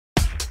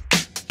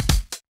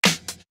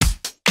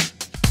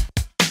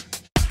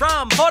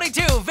from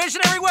 42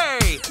 Visionary Way.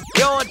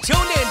 You're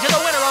tuned in to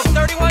the winner of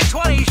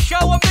 3120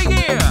 Show of the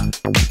Year,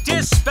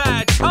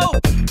 Dispatch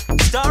Hope,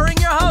 starring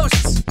your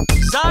hosts,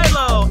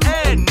 Xylo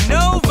and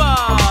Nova.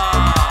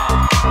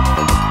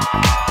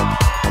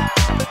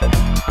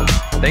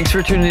 Thanks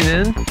for tuning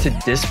in to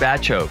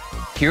Dispatch Hope.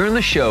 Here on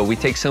the show, we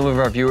take some of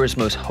our viewers'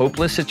 most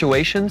hopeless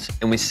situations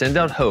and we send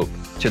out hope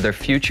to their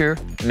future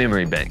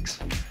memory banks.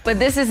 But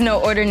this is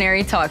no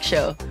ordinary talk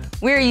show.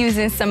 We're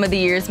using some of the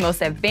year's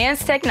most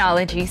advanced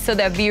technology so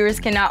that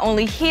viewers can not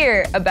only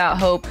hear about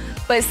hope,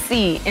 but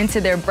see into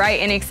their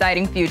bright and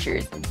exciting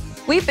futures.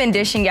 We've been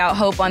dishing out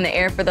hope on the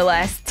air for the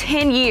last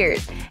 10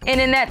 years,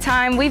 and in that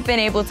time, we've been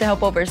able to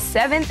help over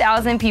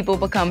 7,000 people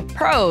become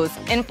pros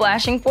in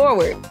flashing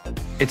forward.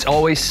 It's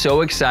always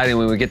so exciting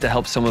when we get to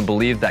help someone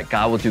believe that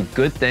God will do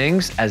good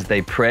things as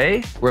they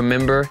pray,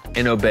 remember,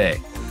 and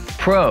obey.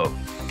 Pro.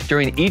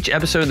 During each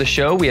episode of the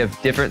show, we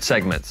have different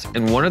segments,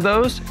 and one of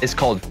those is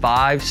called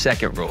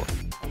 5-Second Rule.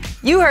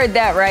 You heard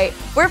that right.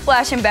 We're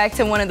flashing back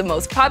to one of the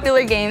most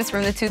popular games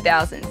from the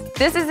 2000s.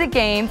 This is a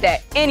game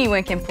that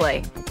anyone can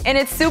play, and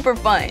it's super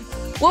fun.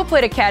 We'll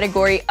put a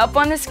category up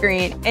on the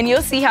screen, and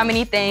you'll see how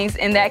many things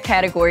in that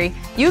category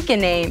you can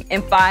name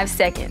in 5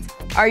 seconds.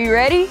 Are you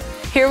ready?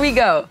 Here we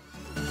go.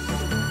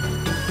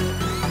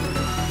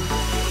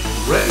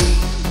 Ready,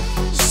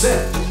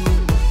 set,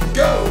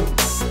 go!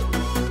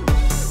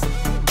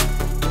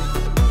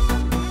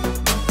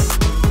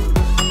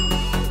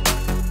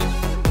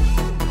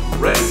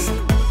 Ready,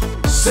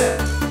 set,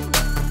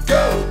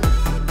 go!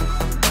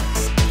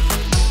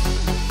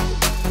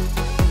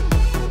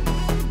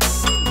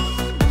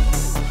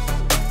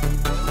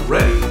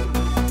 Ready,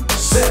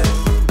 set,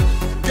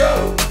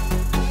 go!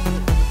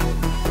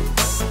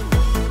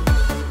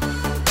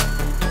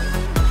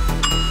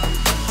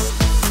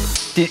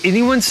 Did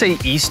anyone say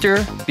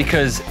Easter?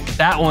 Because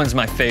that one's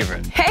my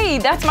favorite. Hey,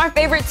 that's my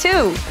favorite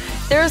too.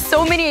 There are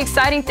so many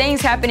exciting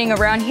things happening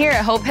around here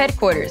at Hope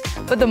headquarters,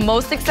 but the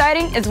most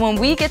exciting is when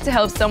we get to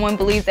help someone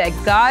believe that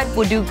God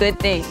will do good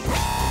things.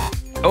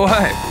 Oh,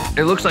 hi.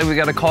 It looks like we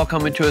got a call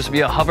coming to us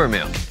via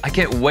hovermail. I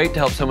can't wait to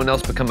help someone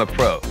else become a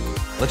pro.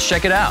 Let's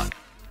check it out.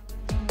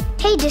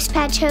 Hey,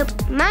 Dispatch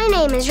Hope. My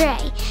name is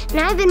Ray, and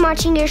I've been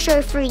watching your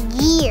show for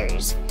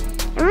years.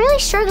 I'm really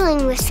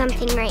struggling with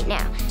something right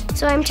now,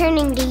 so I'm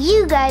turning to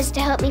you guys to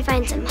help me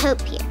find some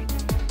hope here.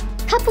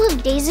 A couple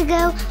of days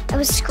ago, I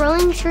was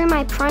scrolling through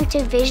my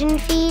Pronto Vision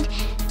feed,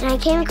 and I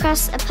came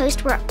across a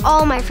post where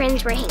all my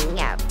friends were hanging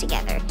out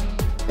together,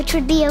 which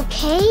would be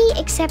okay,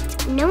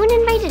 except no one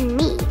invited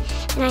me,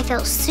 and I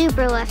felt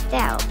super left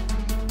out.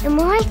 The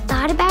more I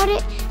thought about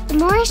it, the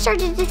more I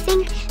started to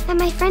think that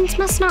my friends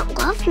must not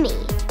love me.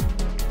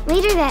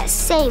 Later that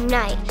same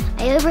night,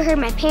 I overheard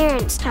my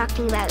parents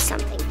talking about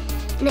something,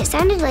 and it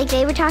sounded like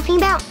they were talking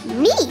about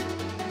me.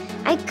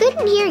 I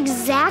couldn't hear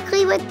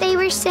exactly what they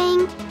were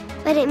saying,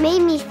 but it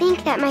made me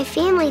think that my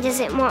family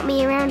doesn't want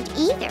me around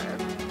either.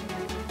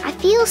 I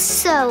feel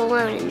so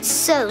alone and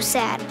so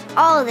sad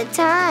all the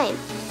time,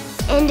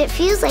 and it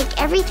feels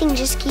like everything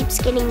just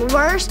keeps getting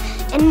worse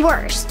and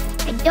worse.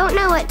 I don't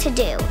know what to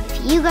do.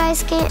 If you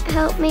guys can't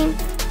help me,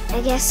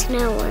 I guess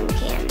no one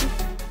can.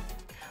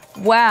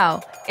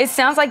 Wow, it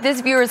sounds like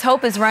this viewer's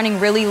hope is running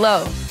really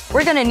low.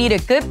 We're gonna need a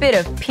good bit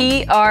of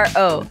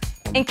PRO.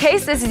 In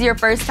case this is your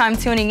first time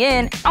tuning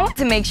in, I want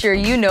to make sure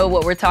you know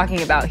what we're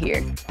talking about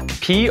here.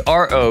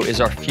 PRO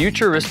is our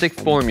futuristic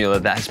formula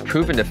that has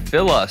proven to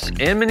fill us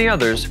and many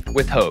others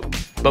with hope.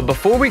 But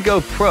before we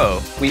go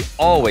pro, we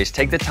always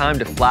take the time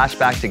to flash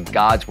back to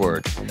God's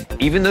Word.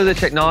 Even though the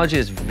technology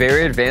is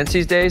very advanced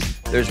these days,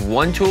 there's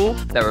one tool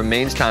that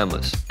remains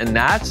timeless, and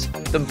that's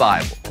the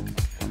Bible.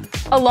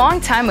 A long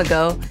time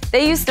ago,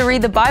 they used to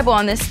read the Bible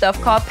on this stuff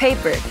called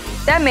paper.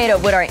 That made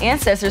up what our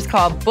ancestors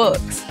called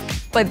books.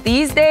 But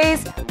these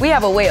days, we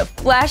have a way of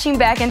flashing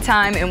back in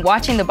time and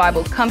watching the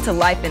Bible come to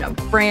life in a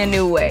brand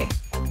new way.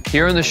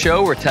 Here on the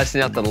show, we're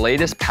testing out the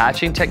latest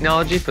patching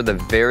technology for the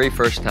very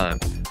first time.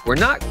 We're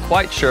not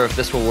quite sure if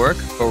this will work,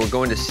 but we're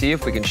going to see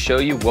if we can show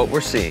you what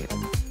we're seeing.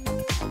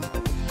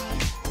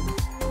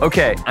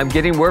 Okay, I'm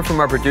getting word from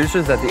our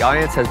producers that the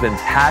audience has been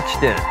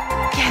patched in.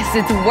 Yes,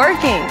 it's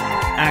working.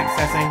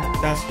 Accessing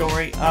the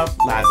story of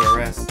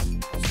Lazarus.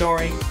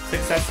 Story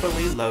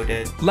successfully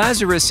loaded.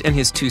 Lazarus and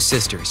his two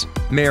sisters,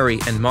 Mary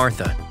and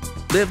Martha,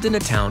 lived in a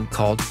town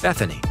called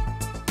Bethany,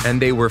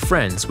 and they were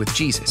friends with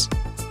Jesus.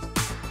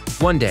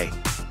 One day,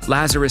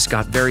 Lazarus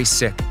got very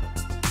sick.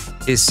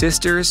 His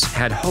sisters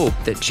had hope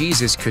that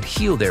Jesus could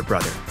heal their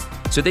brother,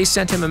 so they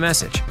sent him a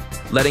message,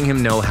 letting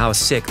him know how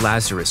sick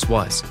Lazarus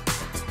was.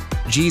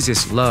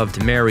 Jesus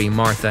loved Mary,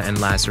 Martha,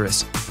 and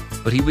Lazarus,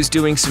 but he was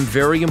doing some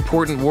very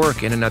important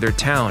work in another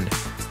town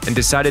and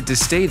decided to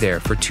stay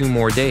there for 2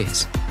 more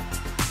days.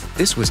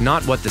 This was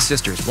not what the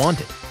sisters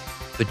wanted,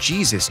 but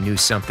Jesus knew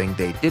something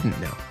they didn't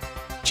know.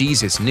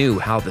 Jesus knew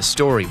how the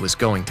story was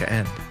going to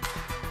end.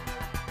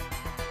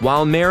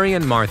 While Mary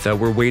and Martha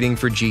were waiting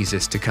for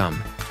Jesus to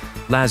come,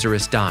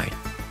 Lazarus died.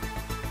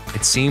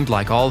 It seemed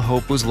like all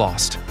hope was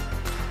lost.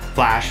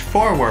 Flash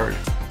forward.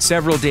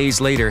 Several days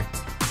later,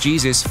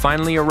 Jesus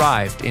finally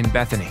arrived in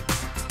Bethany.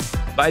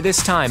 By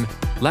this time,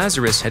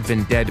 Lazarus had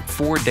been dead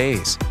 4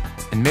 days,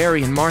 and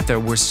Mary and Martha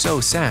were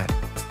so sad.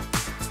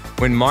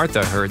 When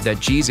Martha heard that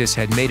Jesus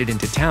had made it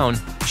into town,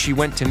 she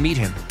went to meet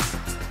him.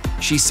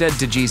 She said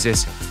to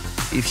Jesus,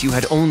 "If you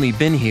had only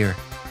been here,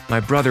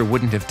 my brother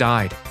wouldn't have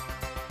died.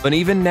 But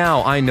even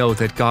now I know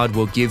that God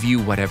will give you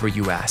whatever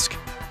you ask."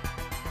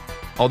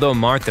 Although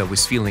Martha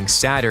was feeling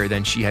sadder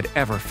than she had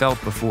ever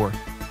felt before,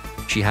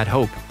 she had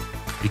hope,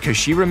 because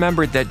she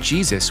remembered that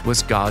Jesus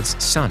was God's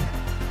son,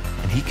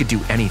 and he could do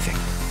anything.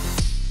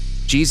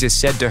 Jesus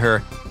said to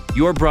her,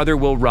 "Your brother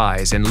will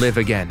rise and live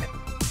again.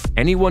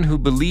 Anyone who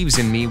believes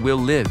in me will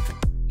live,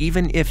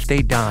 even if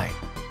they die."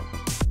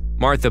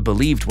 Martha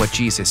believed what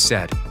Jesus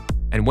said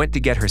and went to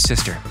get her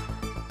sister.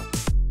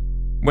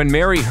 When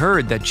Mary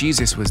heard that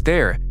Jesus was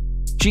there,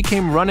 she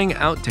came running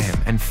out to him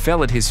and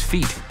fell at his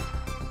feet.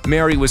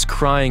 Mary was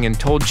crying and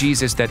told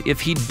Jesus that if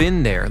he'd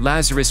been there,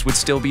 Lazarus would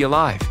still be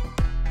alive.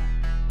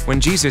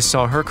 When Jesus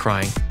saw her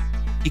crying,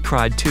 he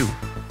cried too,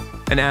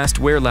 and asked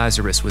where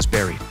Lazarus was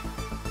buried.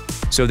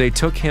 So they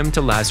took him to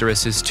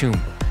Lazarus's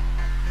tomb.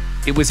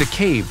 It was a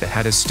cave that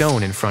had a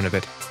stone in front of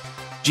it.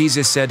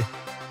 Jesus said,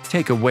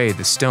 "Take away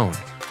the stone."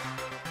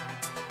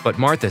 But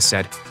Martha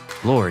said,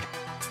 "Lord,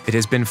 it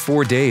has been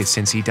 4 days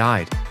since he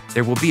died.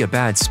 There will be a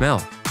bad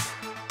smell."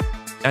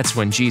 That's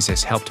when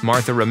Jesus helped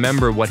Martha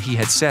remember what he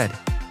had said,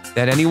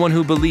 that anyone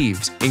who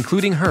believes,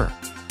 including her,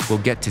 will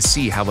get to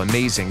see how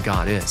amazing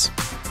God is.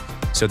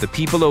 So the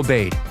people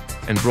obeyed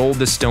and rolled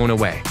the stone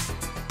away.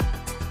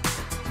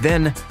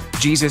 Then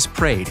Jesus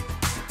prayed.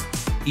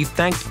 He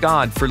thanked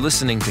God for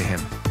listening to him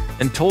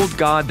and told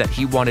God that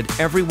he wanted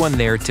everyone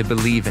there to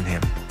believe in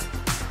him.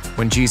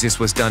 When Jesus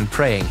was done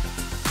praying,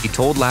 he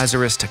told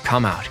Lazarus to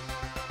come out.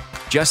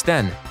 Just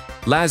then,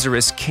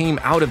 Lazarus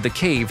came out of the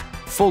cave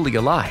fully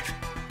alive.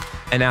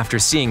 And after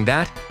seeing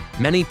that,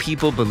 many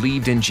people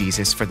believed in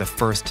Jesus for the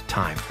first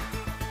time.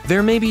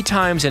 There may be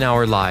times in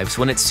our lives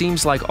when it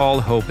seems like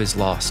all hope is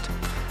lost,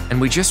 and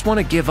we just want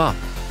to give up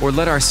or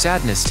let our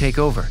sadness take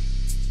over.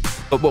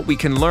 But what we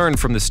can learn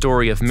from the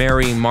story of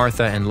Mary,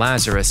 Martha, and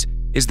Lazarus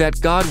is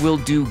that God will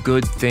do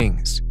good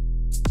things.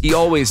 He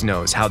always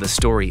knows how the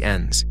story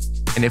ends,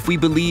 and if we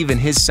believe in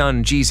his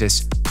son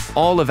Jesus,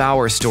 all of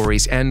our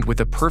stories end with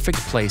a perfect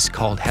place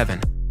called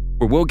heaven,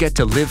 where we'll get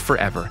to live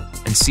forever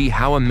and see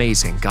how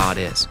amazing God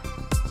is.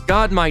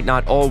 God might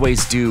not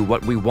always do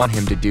what we want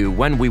him to do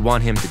when we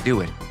want him to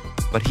do it,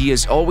 but he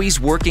is always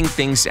working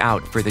things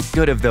out for the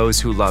good of those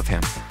who love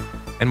him.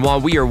 And while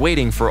we are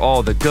waiting for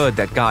all the good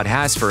that God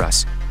has for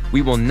us,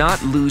 we will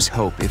not lose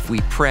hope if we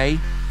pray,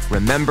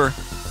 remember,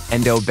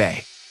 and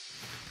obey.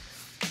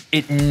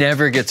 It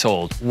never gets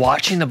old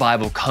watching the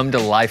Bible come to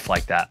life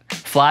like that.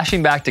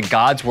 Flashing back to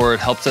God's Word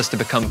helps us to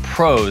become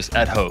pros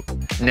at hope.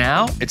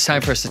 Now, it's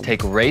time for us to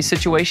take Ray's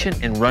situation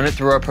and run it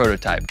through our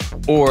prototype,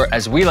 or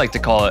as we like to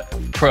call it,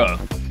 PRO.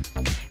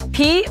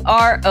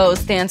 PRO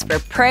stands for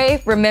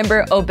Pray,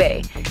 Remember,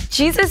 Obey.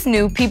 Jesus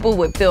knew people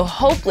would feel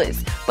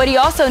hopeless, but he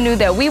also knew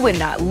that we would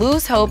not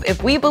lose hope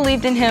if we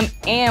believed in him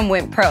and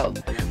went pro.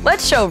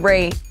 Let's show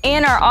Ray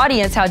and our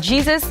audience how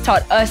Jesus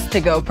taught us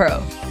to go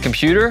pro.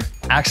 Computer,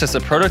 access a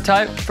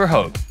prototype for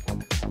hope.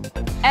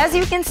 As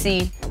you can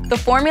see, the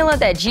formula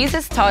that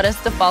Jesus taught us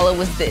to follow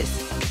was this: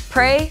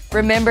 pray,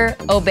 remember,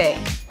 obey.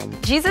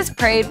 Jesus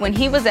prayed when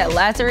he was at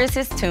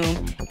Lazarus'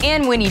 tomb,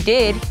 and when he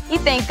did, he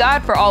thanked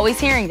God for always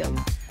hearing him.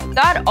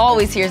 God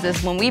always hears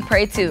us when we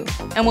pray too,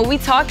 and when we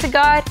talk to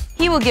God,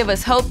 he will give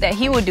us hope that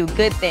he will do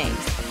good things.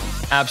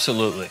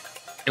 Absolutely.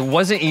 It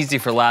wasn't easy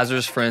for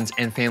Lazarus' friends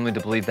and family to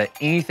believe that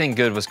anything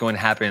good was going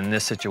to happen in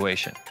this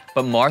situation.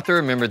 But Martha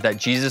remembered that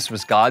Jesus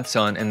was God's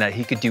son and that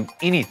he could do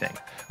anything.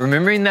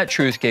 Remembering that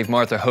truth gave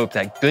Martha hope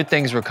that good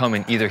things were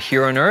coming either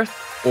here on earth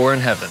or in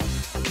heaven.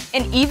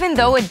 And even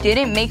though it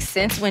didn't make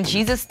sense when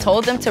Jesus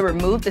told them to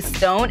remove the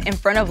stone in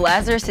front of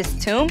Lazarus'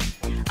 tomb,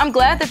 I'm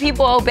glad the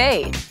people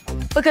obeyed.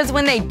 Because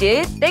when they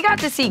did, they got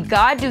to see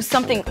God do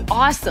something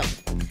awesome.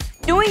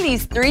 Doing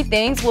these 3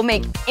 things will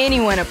make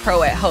anyone a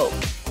pro at hope.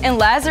 And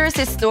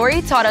Lazarus'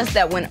 story taught us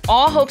that when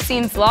all hope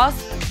seems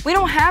lost, we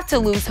don't have to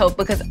lose hope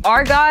because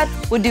our God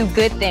will do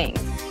good things.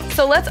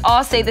 So let's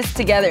all say this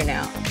together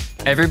now.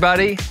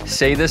 Everybody,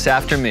 say this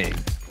after me.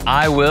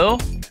 I will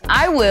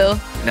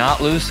not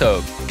lose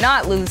hope.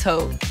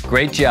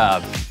 Great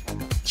job.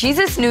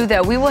 Jesus knew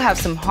that we will have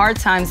some hard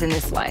times in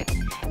this life,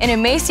 and it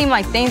may seem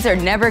like things are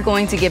never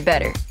going to get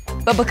better.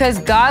 But because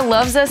God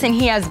loves us and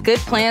he has good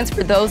plans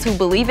for those who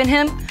believe in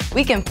him,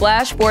 we can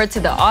flash forward to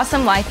the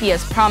awesome life he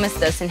has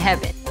promised us in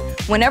heaven.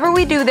 Whenever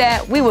we do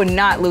that, we will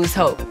not lose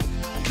hope.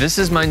 This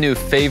is my new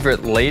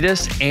favorite,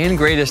 latest, and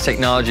greatest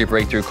technology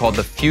breakthrough called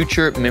the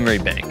Future Memory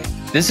Bank.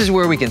 This is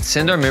where we can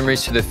send our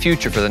memories to the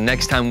future for the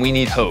next time we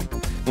need hope.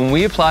 When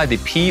we apply the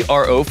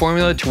PRO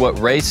formula to what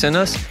Ray sent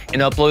us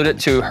and upload it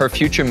to her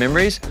future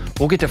memories,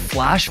 we'll get to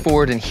flash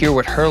forward and hear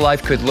what her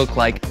life could look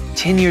like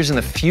 10 years in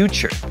the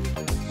future.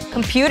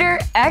 Computer,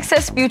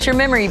 access Future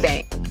Memory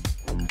Bank.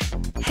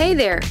 Hey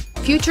there,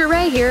 Future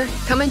Ray here,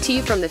 coming to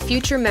you from the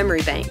Future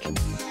Memory Bank.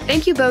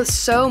 Thank you both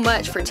so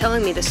much for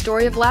telling me the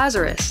story of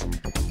Lazarus.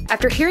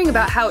 After hearing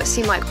about how it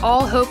seemed like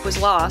all hope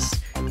was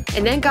lost,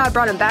 and then God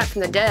brought him back from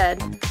the dead,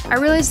 I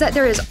realized that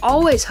there is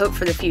always hope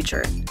for the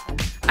future.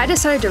 I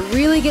decided to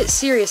really get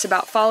serious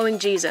about following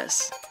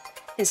Jesus.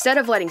 Instead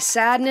of letting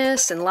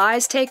sadness and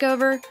lies take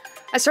over,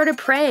 I started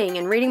praying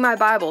and reading my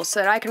Bible so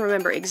that I can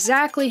remember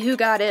exactly who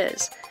God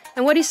is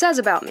and what He says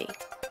about me.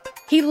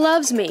 He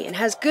loves me and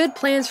has good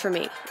plans for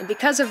me, and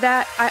because of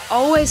that, I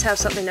always have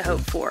something to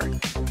hope for.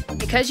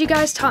 Because you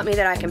guys taught me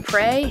that I can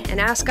pray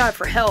and ask God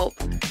for help,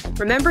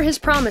 remember His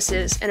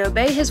promises, and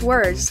obey His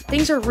words,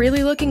 things are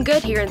really looking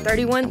good here in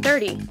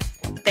 3130.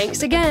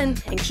 Thanks again,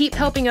 and keep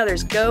helping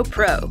others go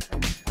pro.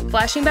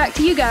 Flashing back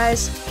to you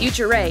guys,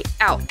 Future Ray,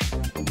 out.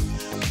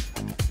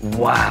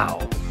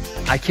 Wow.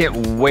 I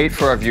can't wait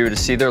for our viewer to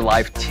see their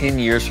life 10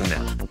 years from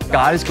now.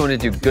 God is going to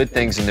do good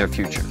things in their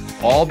future,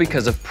 all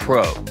because of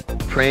PRO.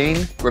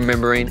 Praying,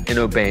 remembering, and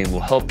obeying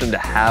will help them to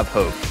have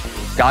hope.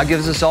 God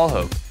gives us all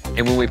hope,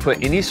 and when we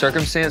put any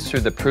circumstance through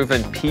the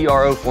proven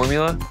PRO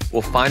formula,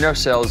 we'll find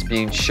ourselves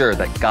being sure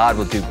that God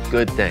will do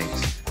good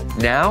things.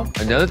 Now,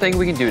 another thing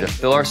we can do to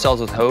fill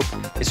ourselves with hope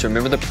is to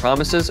remember the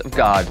promises of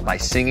God by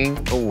singing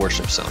a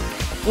worship song.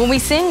 When we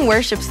sing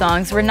worship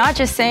songs, we're not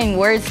just saying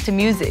words to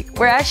music.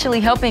 We're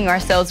actually helping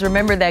ourselves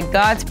remember that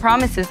God's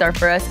promises are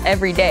for us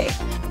every day.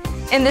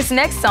 In this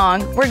next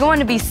song, we're going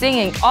to be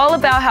singing all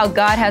about how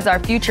God has our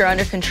future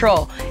under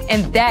control,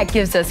 and that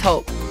gives us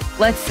hope.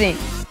 Let's sing.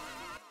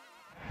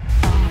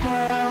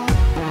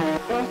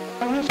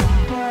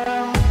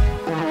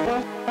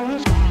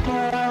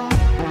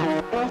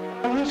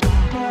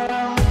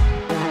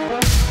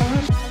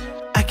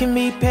 I can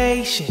be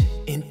patient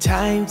in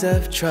times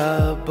of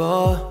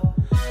trouble.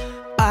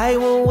 I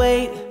will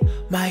wait,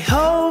 my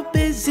hope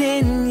is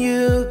in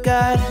you,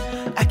 God.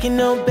 I can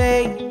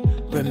obey,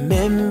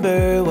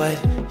 remember what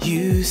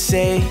you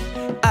say.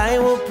 I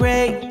will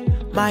pray,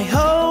 my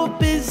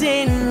hope is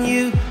in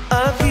you.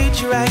 A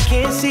future I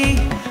can't see,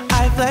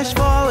 I flash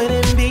forward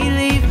and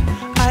believe.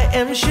 I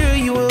am sure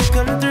you will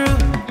come through.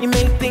 You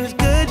make things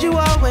good, you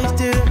always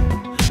do.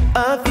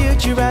 A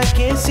future I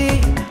can't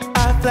see,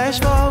 I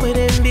flash forward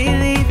and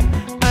believe.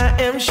 I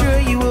am sure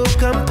you will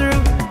come through.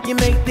 You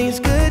make things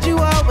good, you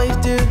always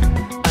do.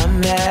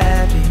 I'm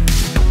happy,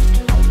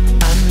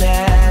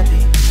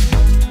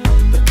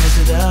 because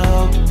of the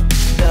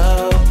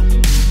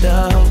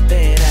hope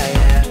that I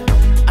have.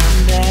 I'm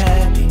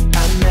happy,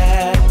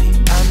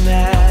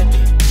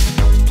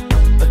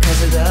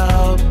 because of the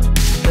hope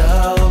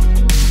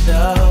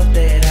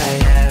that I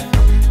have.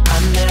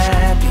 I'm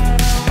happy,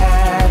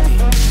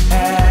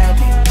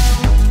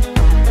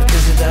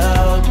 because of the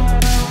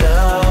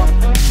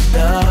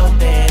hope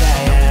that I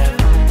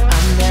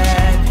have.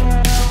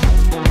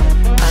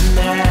 I'm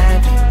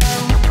happy,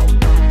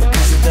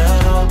 because of the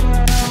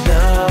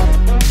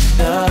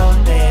hope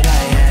that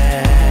I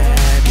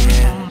have,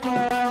 yeah.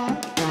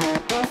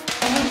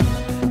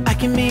 I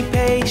can be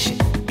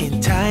patient in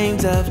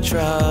times of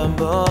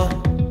trouble.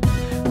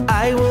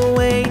 I will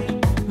wait,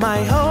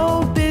 my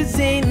hope is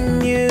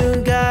in you,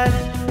 God.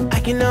 I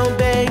can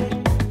obey,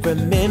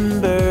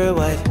 remember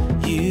what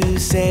you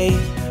say.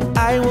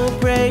 I will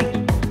pray,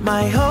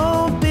 my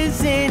hope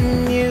is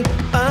in you.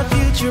 A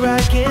future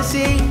I can't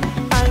see,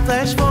 I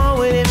flash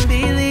forward and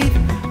believe.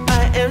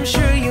 I am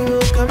sure you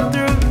will come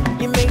through.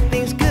 You make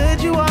things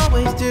good, you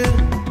always do.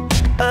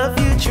 A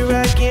future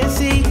I can't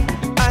see,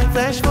 I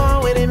flash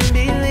forward and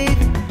believe.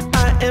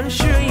 I am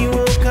sure you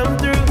will come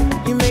through.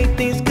 You make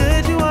things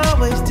good, you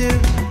always do.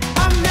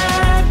 I'm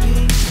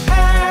happy,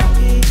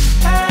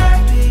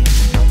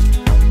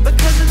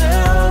 because of the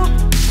hope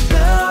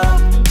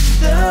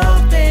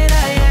that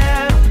I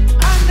have.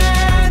 I'm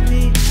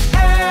happy,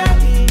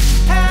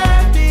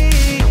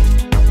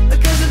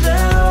 because of the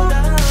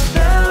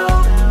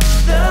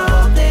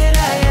hope that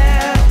I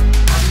have.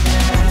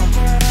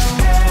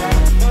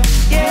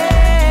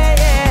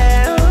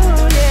 Yeah,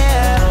 ooh,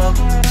 yeah.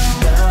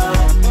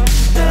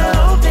 The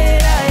hope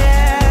that I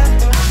have.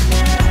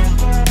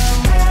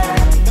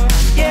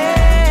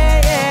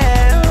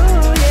 Yeah,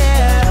 ooh,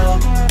 yeah.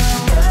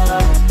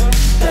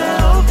 The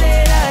hope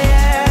that I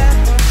have.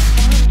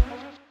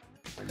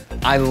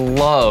 I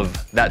love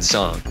that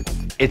song.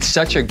 It's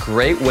such a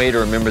great way to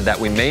remember that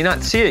we may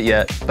not see it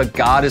yet, but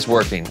God is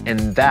working,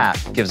 and that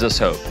gives us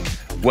hope.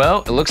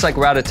 Well, it looks like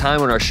we're out of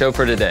time on our show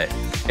for today.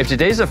 If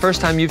today's the first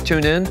time you've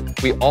tuned in,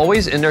 we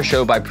always end our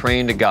show by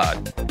praying to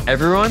God.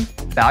 Everyone,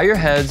 bow your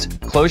heads,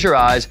 close your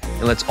eyes,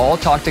 and let's all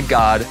talk to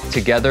God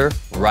together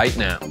right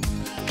now.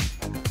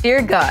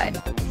 Dear God,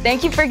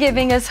 thank you for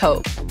giving us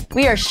hope.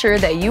 We are sure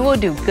that you will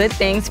do good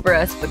things for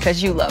us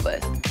because you love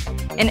us.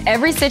 In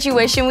every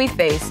situation we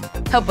face,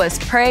 help us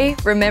pray,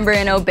 remember,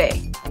 and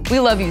obey. We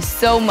love you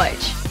so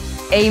much.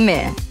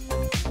 Amen.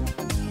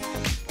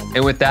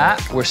 And with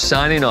that, we're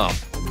signing off.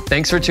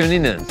 Thanks for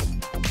tuning in.